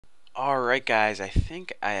Alright guys, I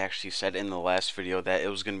think I actually said in the last video that it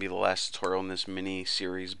was going to be the last tutorial in this mini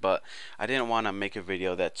series, but I didn't want to make a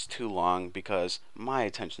video that's too long because my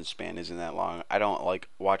attention span isn't that long. I don't like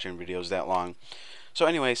watching videos that long. So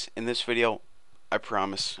anyways, in this video, I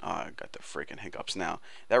promise, I got the freaking hiccups now,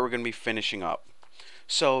 that we're going to be finishing up.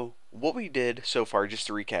 So what we did so far, just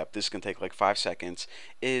to recap, this can take like 5 seconds,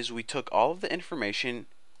 is we took all of the information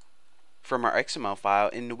from our XML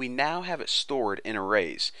file and we now have it stored in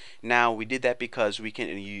arrays. Now we did that because we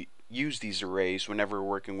can use these arrays whenever we're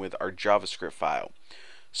working with our JavaScript file.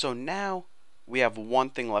 So now we have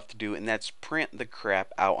one thing left to do, and that's print the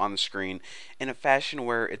crap out on the screen in a fashion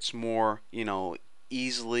where it's more,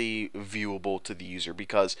 easily viewable to the user,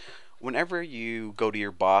 because whenever you go to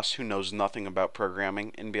your boss who knows nothing about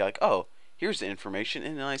programming and be like, oh, here's the information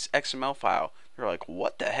in a nice XML file, they're like,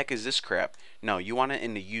 what the heck is this crap? No, you want it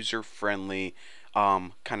in the user-friendly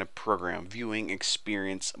kind of program viewing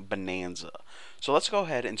experience bonanza. So let's go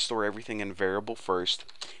ahead and store everything in variable first,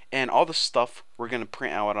 and all the stuff we're going to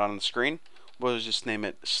print out on the screen, we'll just name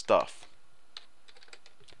it stuff.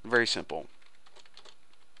 Very simple.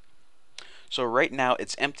 So right now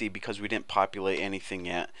it's empty because we didn't populate anything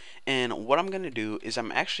yet. And what I'm going to do is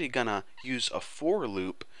I'm actually going to use a for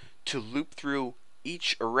loop to loop through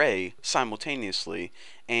each array simultaneously,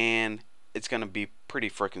 and it's going to be pretty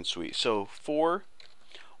freaking sweet. So for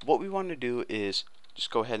what we want to do is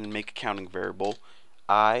just go ahead and make a counting variable.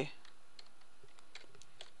 I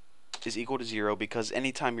is equal to 0, because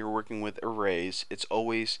anytime you're working with arrays, it's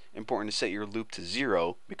always important to set your loop to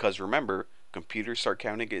 0, because remember, computers start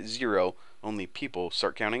counting at 0, only people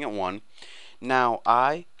start counting at 1. Now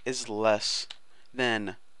I is less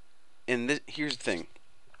than, and here's the thing,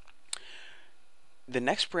 the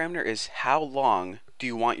next parameter is how long do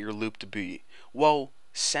you want your loop to be. Well,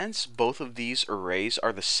 since both of these arrays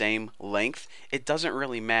are the same length, it doesn't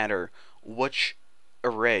really matter which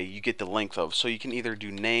array you get the length of. So you can either do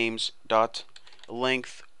names dot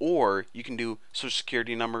length, or you can do social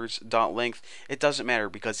security numbers dot length. It doesn't matter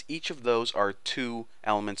because each of those are 2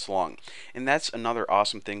 elements long. And that's another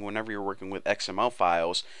awesome thing whenever you're working with XML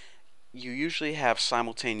files. You usually have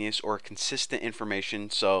simultaneous or consistent information,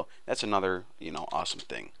 so that's another, awesome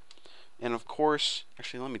thing. And of course,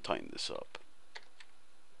 actually let me tighten this up.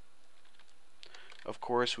 Of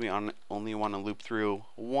course, we only want to loop through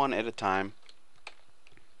one at a time.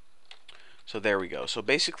 So there we go. So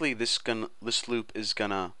basically this loop is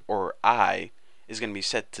gonna, or I is gonna be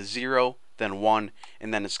set to 0, then 1,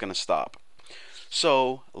 and then it's gonna stop.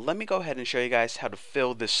 So let me go ahead and show you guys how to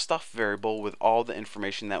fill this stuff variable with all the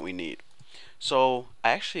information that we need. So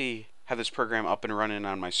I actually have this program up and running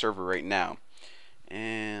on my server right now,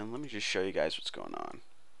 and let me just show you guys what's going on.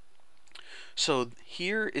 So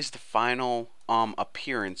here is the final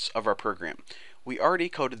appearance of our program. We already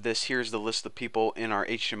coded this. Here's the list of people in our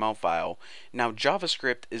HTML file. Now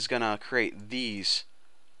JavaScript is gonna create these,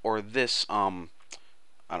 or this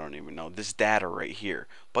I don't even know, this data right here.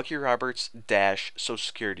 Bucky Roberts dash social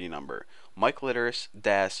security number. Mike Litteris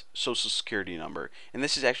dash social security number. And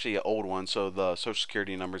this is actually an old one, so the social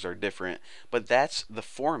security numbers are different. But that's the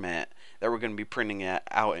format that we're going to be printing it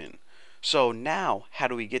out in. So now, how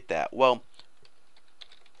do we get that? Well,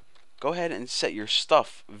 go ahead and set your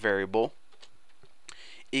stuff variable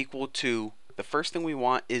equal to, the first thing we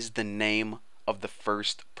want is the name of the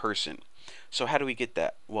first person. So how do we get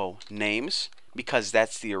that? Well, names, because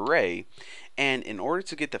that's the array, and in order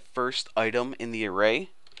to get the first item in the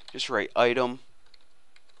array, just write item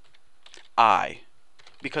I,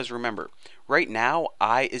 because remember, right now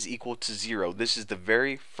I is equal to 0. This is the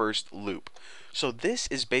very first loop. So this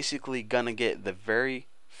is basically gonna get the very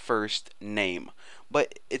first name,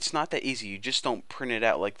 but it's not that easy. You just don't print it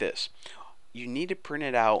out like this. You need to print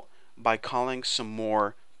it out by calling some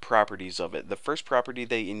more properties of it. The first property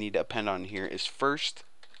that you need to append on here is first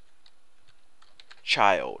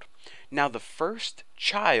child. Now the first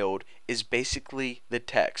child is basically the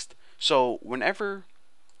text. So whenever,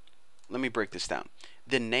 let me break this down.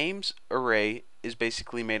 The names array is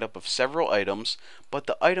basically made up of several items, but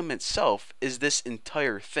the item itself is this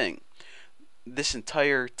entire thing. This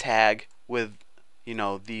entire tag with,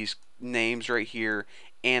 these names right here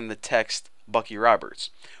and the text Bucky Roberts.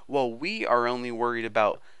 Well, we are only worried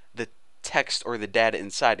about the text or the data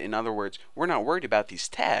inside. In other words, we're not worried about these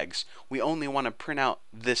tags. We only want to print out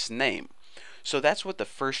this name. So that's what the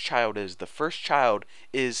first child is. The first child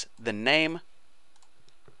is the name,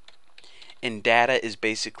 and data is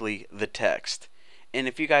basically the text. And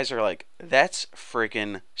if you guys are like, that's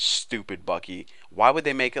freaking stupid, Bucky, why would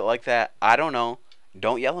they make it like that? I don't know.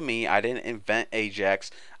 Don't yell at me. I didn't invent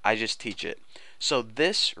AJAX. I just teach it. So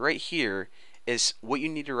this right here is what you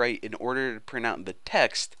need to write in order to print out the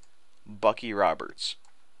text Bucky Roberts.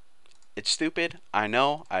 It's stupid, I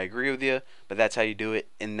know, I agree with you, but that's how you do it,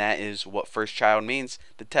 and that is what first child means,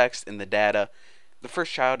 the text and the data. The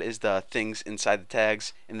first child is the things inside the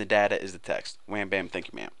tags, and the data is the text. Wham bam, thank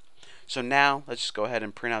you ma'am. So now, let's just go ahead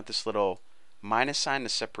and print out this little minus sign to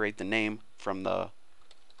separate the name from the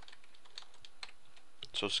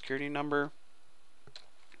social security number.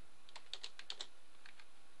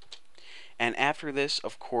 And after this,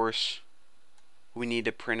 of course, we need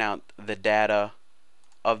to print out the data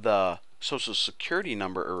of the social security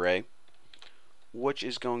number array, which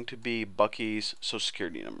is going to be Bucky's social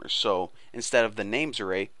security number. So instead of the names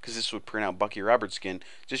array, because this would print out Bucky Roberts again,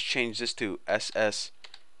 just change this to SSNs.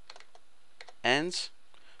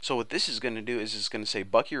 So what this is going to do is it's going to say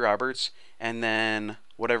Bucky Roberts and then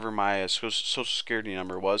whatever my social security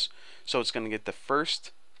number was. So it's going to get the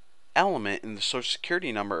first element in the social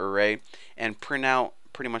security number array and print out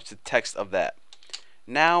pretty much the text of that.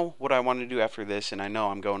 Now what I want to do after this, and I know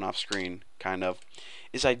I'm going off screen kind of,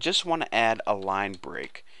 is I just want to add a line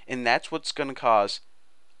break, and that's what's going to cause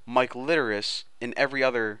Mike Litteris and every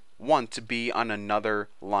other one to be on another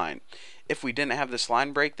line. If we didn't have this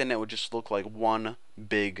line break, then it would just look like one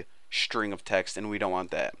big string of text, and we don't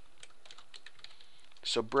want that.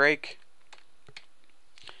 So break,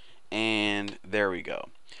 and there we go.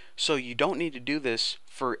 So you don't need to do this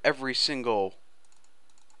for every single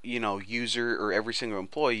user or every single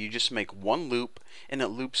employee. You just make one loop and it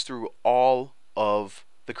loops through all of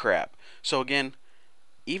the crap. So again,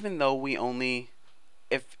 even though we only,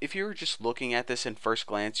 if you were just looking at this in first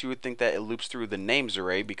glance, you would think that it loops through the names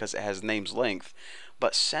array because it has names length.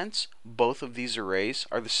 But since both of these arrays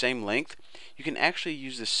are the same length, you can actually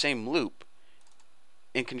use the same loop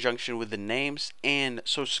in conjunction with the names and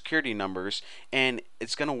social security numbers, and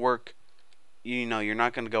it's going to work. You're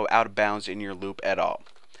not going to go out of bounds in your loop at all.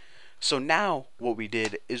 So now what we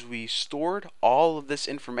did is we stored all of this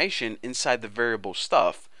information inside the variable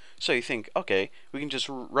stuff. So you think, okay, we can just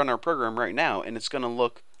run our program right now and it's going to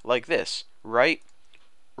look like this, right?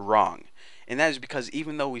 Wrong. And that is because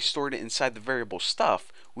even though we stored it inside the variable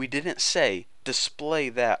stuff, we didn't say display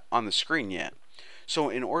that on the screen yet. So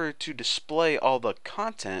in order to display all the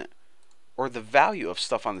content or the value of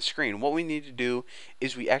stuff on the screen, what we need to do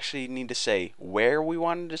is we actually need to say where we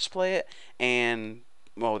want to display it, and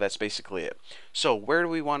well, that's basically it. So where do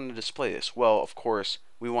we want to display this? Well, of course,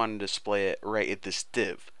 we want to display it right at this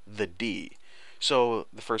div, the D. So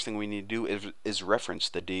the first thing we need to do is reference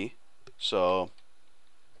the D. So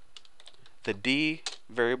the D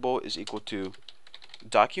variable is equal to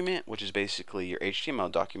document, which is basically your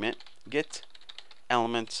HTML document, get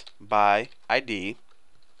element by ID.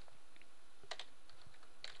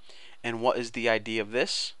 And what is the ID of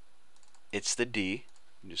this? It's the D.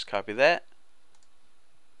 Just copy that.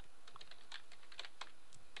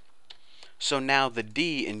 So now the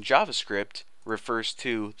D in JavaScript refers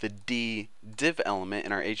to the D div element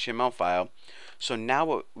in our HTML file. So now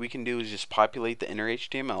what we can do is just populate the inner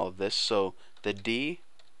HTML of this. So the D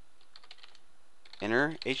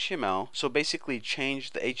inner HTML. So basically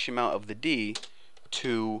change the HTML of the D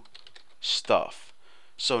to stuff.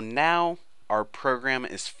 So now our program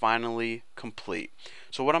is finally complete.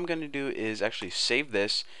 So what I'm going to do is actually save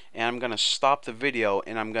this, and I'm going to stop the video,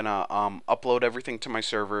 and I'm going to upload everything to my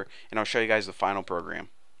server, and I'll show you guys the final program.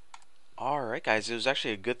 Alright guys, it was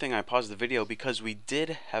actually a good thing I paused the video because we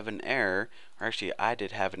did have an error, or actually I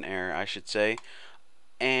did have an error I should say,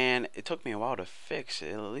 and it took me a while to fix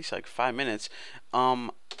it, at least like 5 minutes.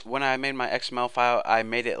 When I made my XML file, I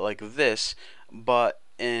made it like this, but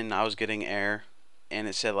I was getting error, and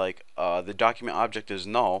it said like the document object is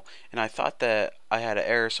null, and I thought that I had an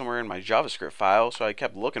error somewhere in my JavaScript file, so I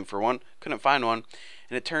kept looking for one, couldn't find one,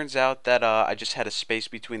 and it turns out that I just had a space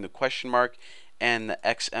between the question mark and the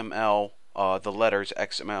XML, the letters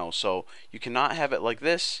XML. So you cannot have it like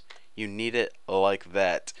this, you need it like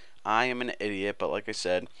that. I am an idiot, but like I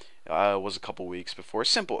said, it was a couple weeks before,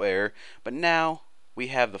 simple error, but now we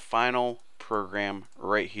have the final program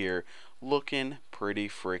right here, looking pretty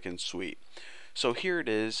freaking sweet. So here it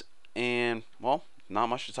is, and well, not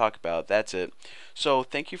much to talk about. That's it. So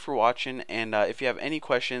thank you for watching, and if you have any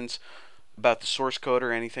questions about the source code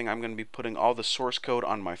or anything, I'm going to be putting all the source code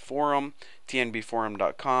on my forum,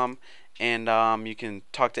 tnbforum.com, and you can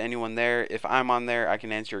talk to anyone there. If I'm on there, I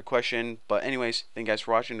can answer your question. But anyways, thank you guys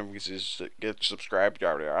for watching. Don't forget to get subscribed.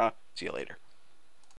 See you later.